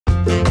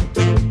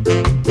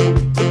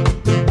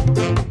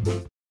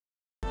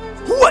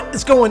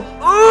is going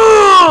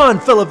on,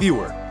 fellow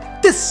viewer?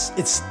 This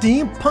is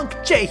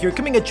Steampunk J here,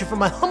 coming at you from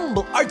my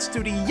humble art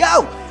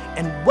studio,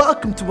 and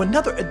welcome to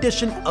another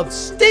edition of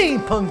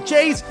Steampunk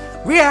J's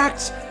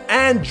Reacts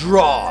and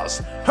Draws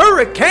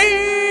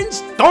Hurricane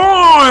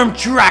Storm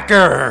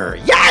Tracker.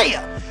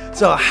 Yeah!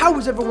 So how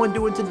is everyone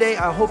doing today?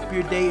 I hope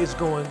your day is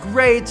going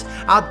great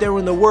out there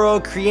in the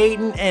world,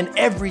 creating and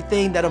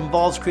everything that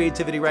involves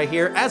creativity right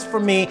here. As for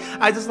me,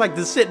 I just like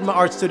to sit in my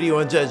art studio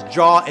and just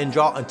draw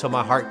until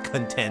my heart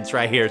contents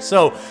right here.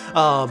 So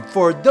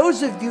for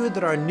those of you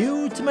that are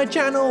new to my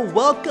channel,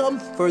 welcome.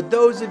 For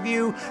those of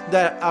you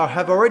that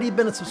have already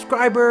been a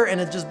subscriber and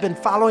have just been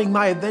following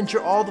my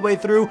adventure all the way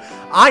through,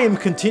 I am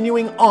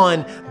continuing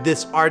on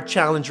this art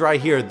challenge right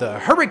here, the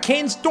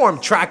Hurricane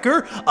Storm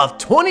Tracker of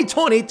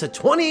 2020 to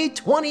 2021.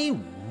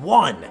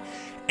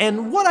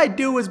 And what I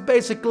do is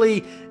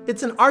basically,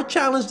 it's an art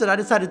challenge that I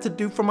decided to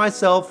do for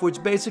myself,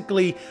 which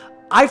basically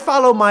I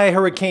follow my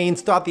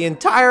hurricanes throughout the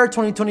entire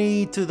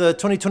 2020 to the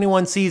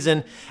 2021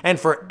 season, and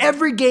for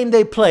every game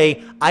they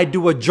play, I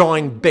do a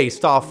drawing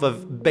based off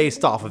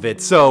of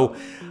it. So,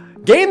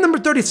 game number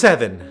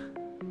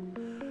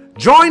 37,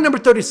 drawing number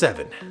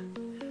 37.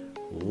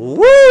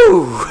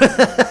 Woo!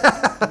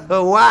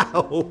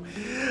 Wow!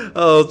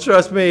 Oh,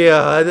 trust me,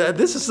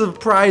 this is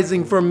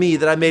surprising for me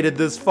that I made it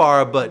this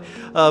far, but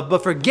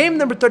for game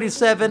number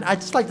 37, I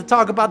just like to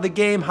talk about the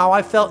game, how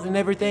I felt and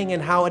everything,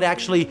 and how it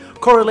actually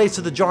correlates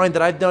to the drawing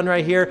that I've done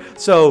right here.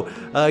 So,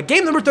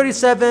 game number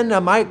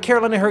 37, my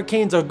Carolina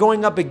Hurricanes are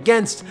going up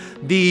against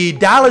the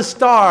Dallas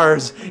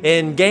Stars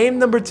in game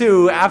number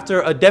 2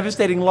 after a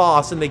devastating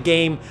loss in the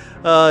game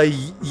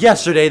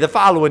yesterday, the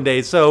following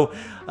day. So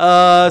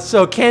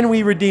can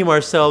we redeem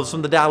ourselves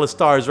from the Dallas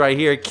Stars right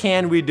here?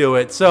 Can we do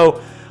it?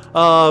 So,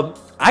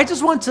 I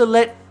just want to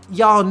let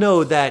y'all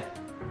know that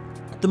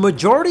the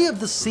majority of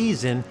the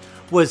season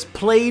was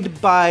played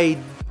by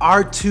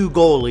our two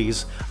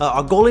goalies.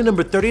 Our goalie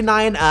number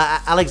 39,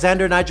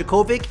 Alexander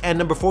Nijakovic, and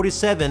number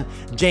 47,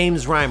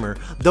 James Reimer.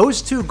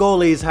 Those two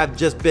goalies have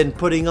just been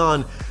putting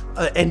on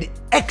an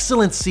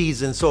excellent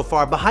season so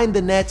far behind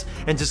the net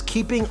and just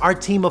keeping our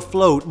team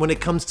afloat when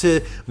it comes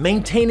to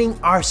maintaining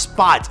our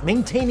spot,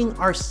 maintaining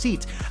our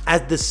seat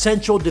as the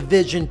Central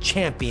Division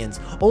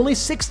champions. Only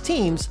 6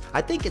 teams,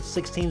 I think it's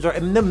 6 teams, or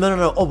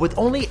no, oh, with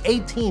only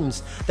 8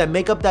 teams that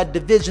make up that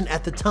division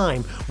at the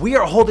time, we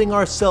are holding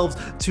ourselves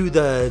to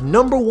the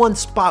 #1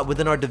 spot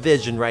within our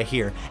division right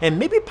here, and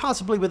maybe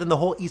possibly within the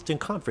whole Eastern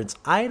Conference.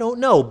 I don't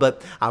know,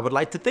 but I would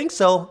like to think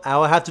so.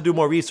 I'll have to do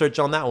more research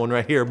on that one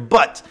right here,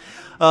 but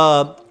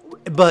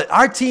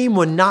our team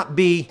will not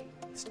be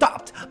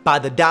stopped by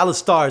the Dallas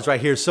Stars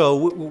right here.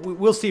 So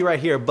we'll see right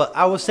here. But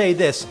I will say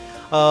this,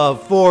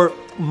 for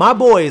my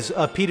boys,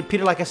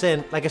 Peter, like I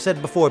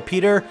said before,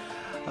 Peter,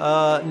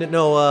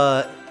 Nijakovic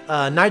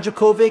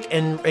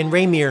and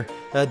Raimier,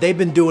 they've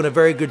been doing a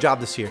very good job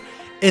this year.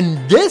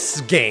 In this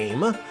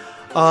game,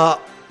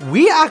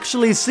 we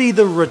actually see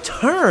the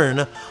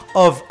return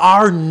of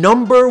our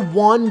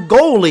 #1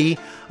 goalie,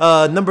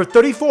 number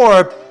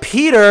 34,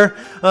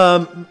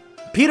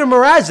 Peter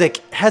Mrazek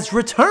has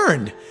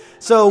returned.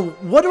 So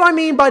what do I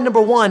mean by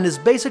 #1 is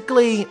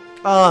basically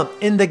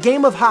in the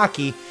game of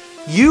hockey,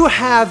 you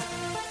have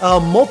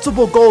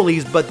multiple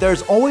goalies, but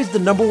there's always the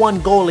 #1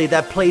 goalie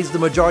that plays the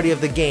majority of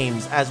the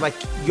games as like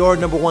your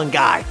 #1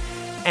 guy.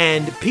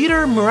 And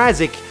Peter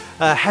Mrazek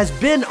has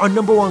been our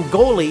 #1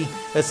 goalie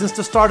since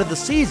the start of the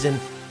season.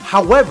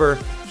 However,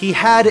 he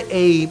had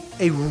a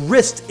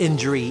wrist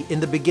injury in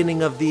the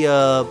beginning of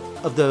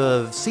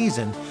the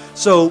season,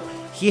 so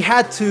he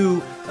had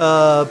to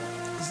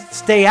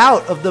stay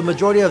out of the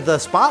majority of the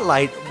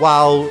spotlight,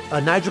 while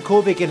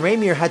Nijakovic and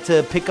Raimier had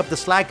to pick up the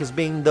slack as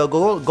being the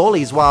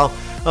goalies, while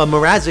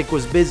Mrazek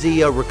was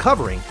busy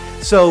recovering.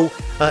 So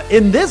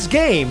in this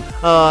game,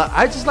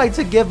 I just like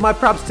to give my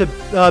props to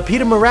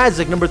Peter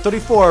Mrazek, number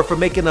 34, for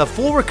making a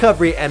full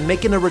recovery and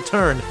making a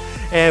return.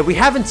 And we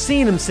haven't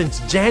seen him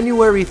since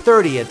January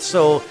 30th,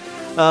 so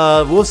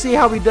we'll see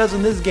how he does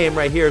in this game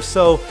right here.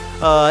 So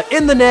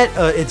in the net,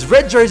 it's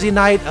red jersey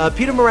night.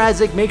 Peter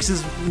Mrazek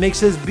makes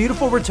his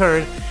beautiful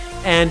return,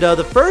 and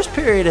the first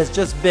period has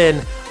just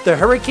been the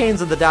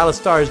Hurricanes and the Dallas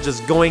Stars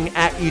just going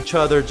at each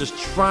other, just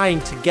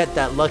trying to get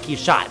that lucky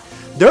shot.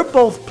 They're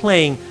both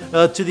playing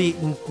to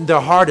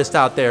their hardest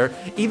out there,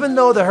 even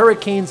though the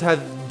Hurricanes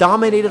have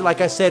dominated,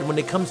 like I said, when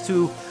it comes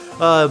to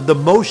the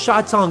most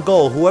shots on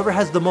goal, whoever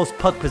has the most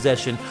puck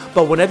possession.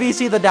 But whenever you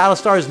see the Dallas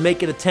Stars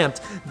make an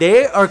attempt,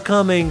 they are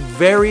coming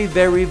very,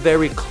 very,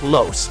 very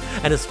close.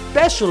 And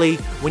especially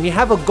when you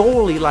have a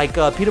goalie like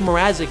Peter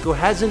Mrazek, who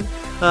hasn't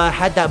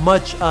had that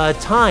much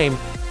time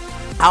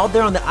out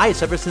there on the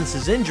ice ever since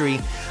his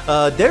injury,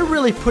 they're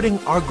really putting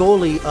our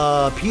goalie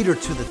Peter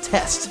to the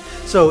test.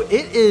 So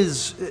it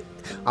is,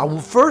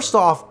 first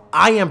off,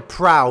 I am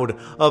proud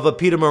of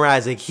Peter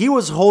Mrazek. He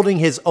was holding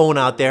his own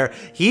out there.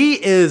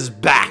 He is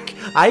back.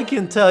 I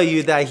can tell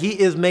you that he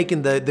is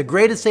making the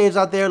greatest saves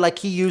out there like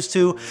he used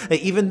to.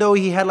 Even though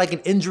he had like an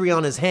injury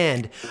on his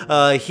hand,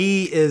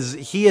 he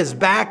is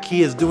back.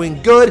 He is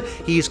doing good.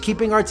 He's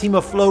keeping our team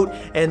afloat,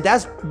 and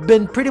that's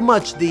been pretty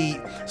much the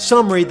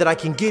summary that I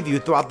can give you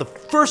throughout the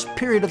first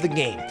period of the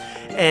game.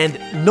 And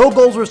no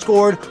goals were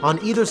scored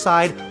on either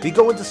side. We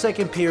go into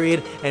second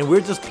period, and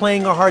we're just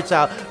playing our hearts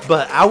out.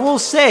 But I will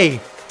say,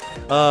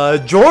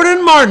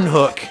 Jordan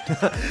Martinhook,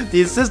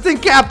 the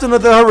assistant captain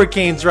of the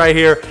Hurricanes right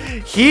here,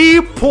 he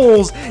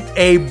pulls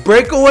a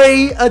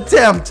breakaway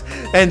attempt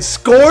and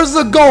scores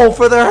a goal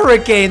for the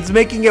Hurricanes,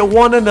 making it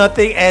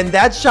 1-0, and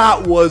that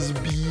shot was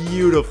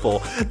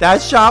beautiful.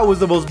 That shot was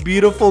the most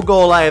beautiful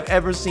goal I have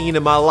ever seen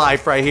in my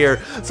life right here.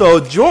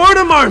 So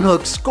Jordan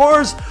Martinhook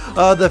scores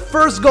the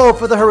first goal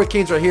for the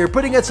Hurricanes right here,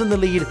 putting us in the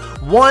lead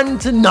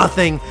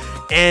 1-0,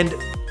 and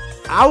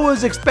I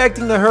was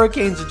expecting the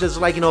Hurricanes to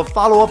just, like,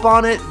 follow up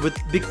on it,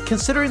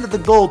 considering that the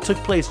goal took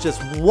place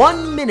just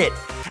 1 minute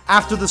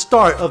after the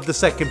start of the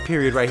second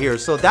period right here.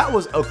 So that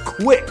was a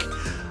quick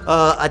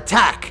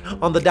attack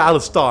on the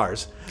Dallas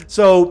Stars.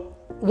 So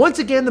once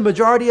again, the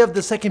majority of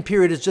the second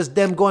period is just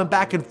them going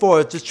back and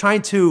forth, just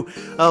trying to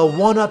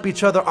one-up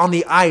each other on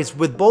the ice,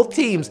 with both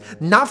teams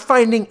not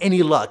finding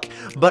any luck.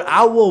 But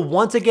I will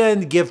once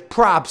again give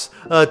props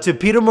to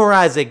Peter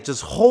Mrazek,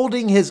 just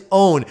holding his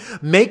own,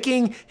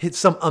 making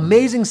some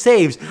amazing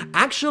saves,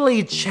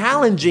 actually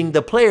challenging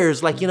the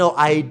players, like,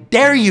 I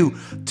dare you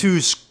to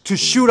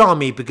shoot on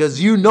me,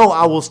 because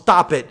I will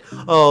stop it,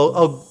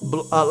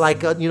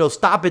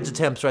 stoppage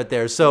attempts right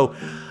there. So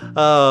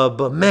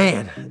but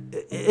man,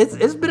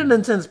 it's been an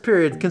intense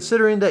period,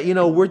 considering that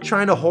we're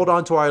trying to hold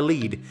on to our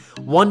lead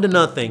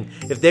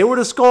 1-0. If they were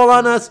to score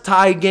on us,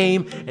 tie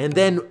game, and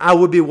then I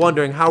would be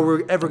wondering how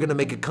we're ever gonna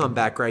make a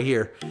comeback right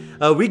here.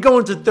 We go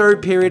into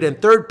third period,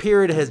 and third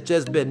period has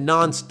just been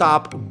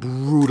non-stop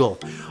brutal.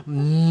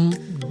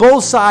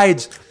 Both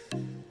sides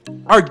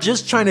are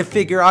just trying to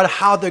figure out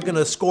how they're going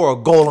to score a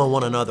goal on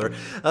one another.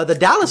 The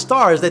Dallas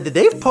Stars,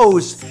 they've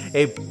posed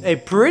a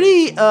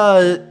pretty,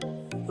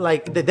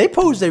 they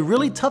posed a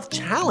really tough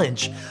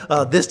challenge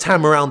this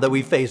time around that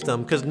we faced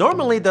them. Because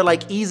normally they're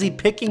like easy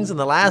pickings in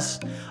the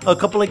last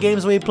couple of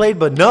games we played.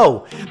 But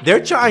no,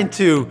 they're trying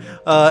to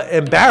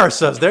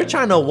embarrass us. They're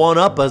trying to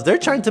one-up us. They're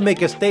trying to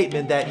make a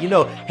statement that,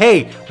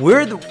 hey,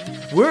 we're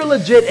a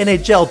legit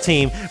NHL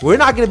team. We're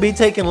not going to be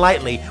taken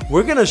lightly.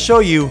 We're going to show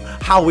you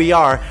how we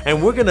are,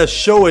 and we're going to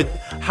show it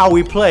how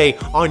we play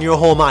on your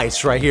home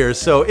ice right here.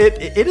 So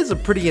it is a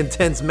pretty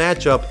intense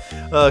matchup,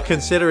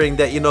 considering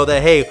that,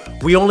 that, hey,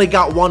 we only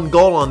got one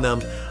goal on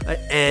them,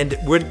 and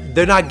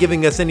they're not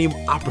giving us any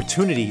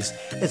opportunities,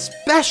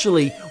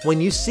 especially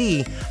when you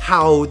see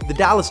how the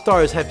Dallas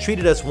Stars have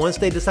treated us once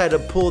they decided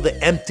to pull the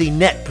empty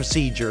net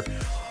procedure.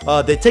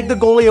 They take the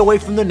goalie away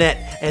from the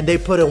net, and they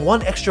put in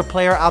one extra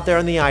player out there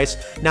on the ice.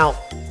 Now,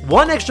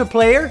 one extra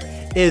player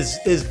is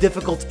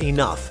difficult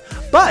enough,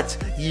 but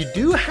you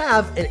do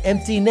have an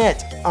empty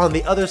net on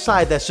the other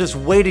side that's just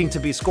waiting to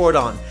be scored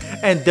on.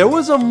 And there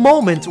was a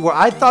moment where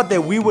I thought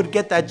that we would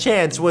get that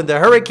chance when the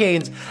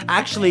Hurricanes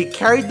actually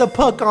carried the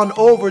puck on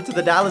over to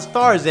the Dallas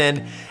Stars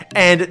end,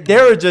 and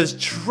they were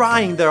just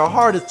trying their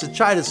hardest to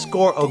try to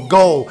score a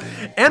goal.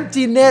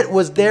 Empty net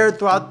was there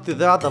throughout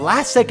the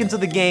last seconds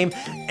of the game,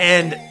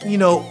 and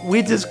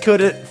we just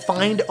couldn't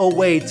find a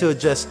way to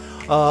just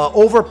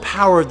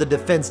overpower the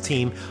defense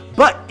team.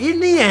 But in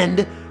the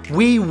end,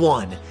 we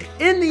won.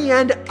 In the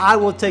end, I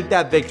will take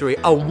that victory.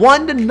 A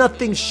 1-0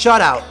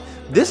 shutout.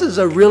 This is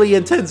a really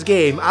intense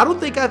game. I don't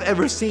think I've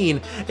ever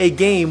seen a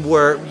game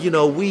where,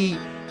 we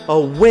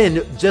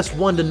win just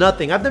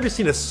 1-0. I've never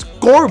seen a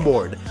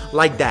scoreboard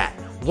like that,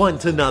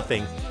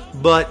 1-0.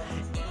 But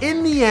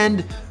in the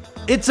end,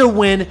 it's a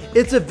win,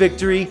 it's a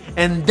victory,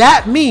 and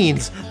that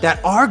means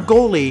that our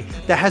goalie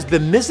that has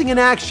been missing in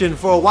action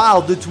for a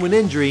while due to an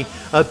injury,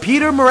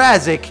 Peter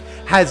Mrazek,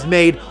 has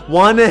made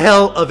one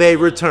hell of a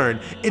return.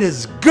 It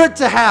is good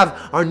to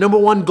have our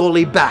 #1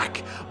 goalie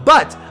back.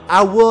 But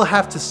I will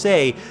have to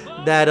say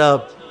that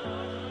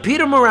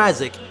Peter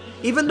Mrazek,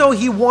 even though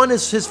he won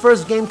his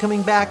first game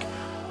coming back,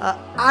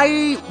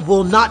 I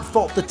will not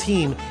fault the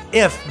team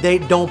if they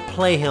don't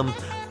play him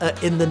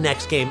in the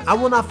next game. I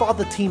will not fault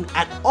the team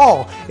at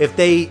all if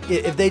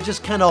they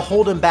just kind of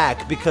hold him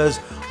back, because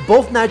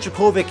both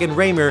Nitrokovic and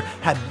Raymer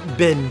have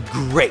been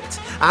great.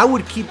 I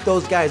would keep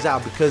those guys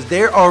out because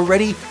they're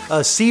already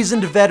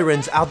seasoned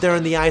veterans out there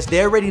on the ice.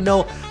 They already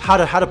know how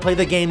to play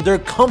the game. They're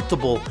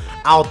comfortable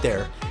out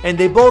there, and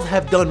they both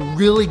have done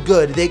really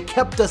good. They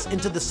kept us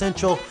into the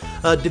Central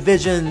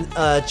Division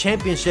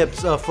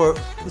Championships for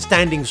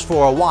standings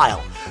for a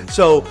while.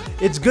 So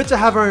it's good to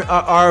have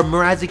our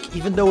Mrazek,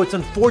 even though it's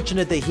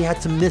unfortunate that he had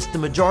to miss the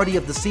majority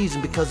of the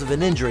season because of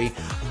an injury,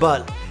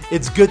 but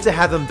it's good to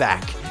have him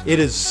back. It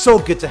is so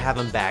good to have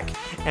him back.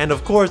 And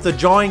of course, the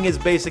drawing is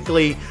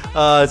basically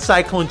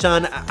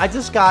Cyclone-Chan. I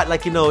just got,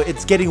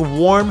 it's getting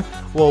warm,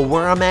 well,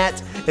 where I'm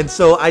at, And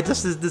so I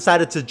just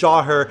decided to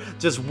draw her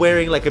just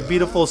wearing like a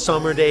beautiful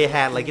summer day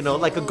hat, like, you know,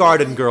 like a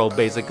garden girl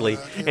basically.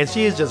 And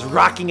she is just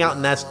rocking out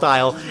in that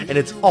style, and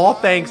it's all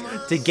thanks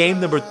to game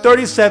number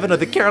 37 of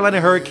the Carolina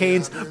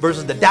Hurricanes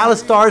versus the Dallas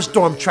Stars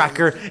Storm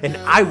Tracker, and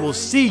I will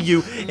see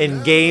you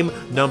in game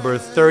number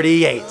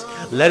 38.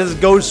 Let us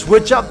go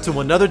switch up to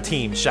another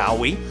team, shall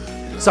we?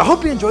 So I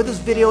hope you enjoyed this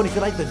video, and if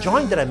you like the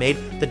drawing that I made,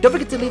 then don't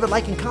forget to leave a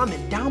like and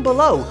comment down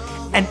below.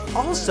 And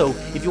also,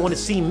 if you want to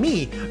see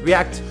me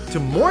react to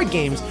more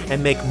games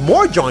and make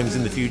more drawings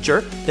in the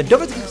future, then don't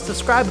forget to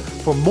subscribe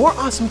for more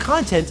awesome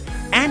content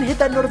and hit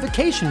that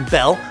notification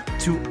bell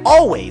to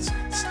always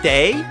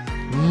stay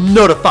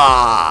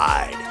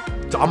notified.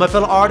 To all my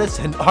fellow artists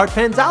and art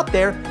fans out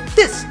there,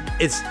 this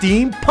is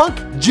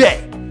Steampunk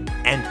J.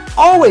 And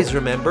always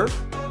remember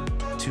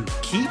to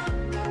keep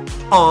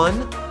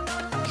on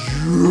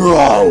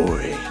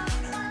drawing.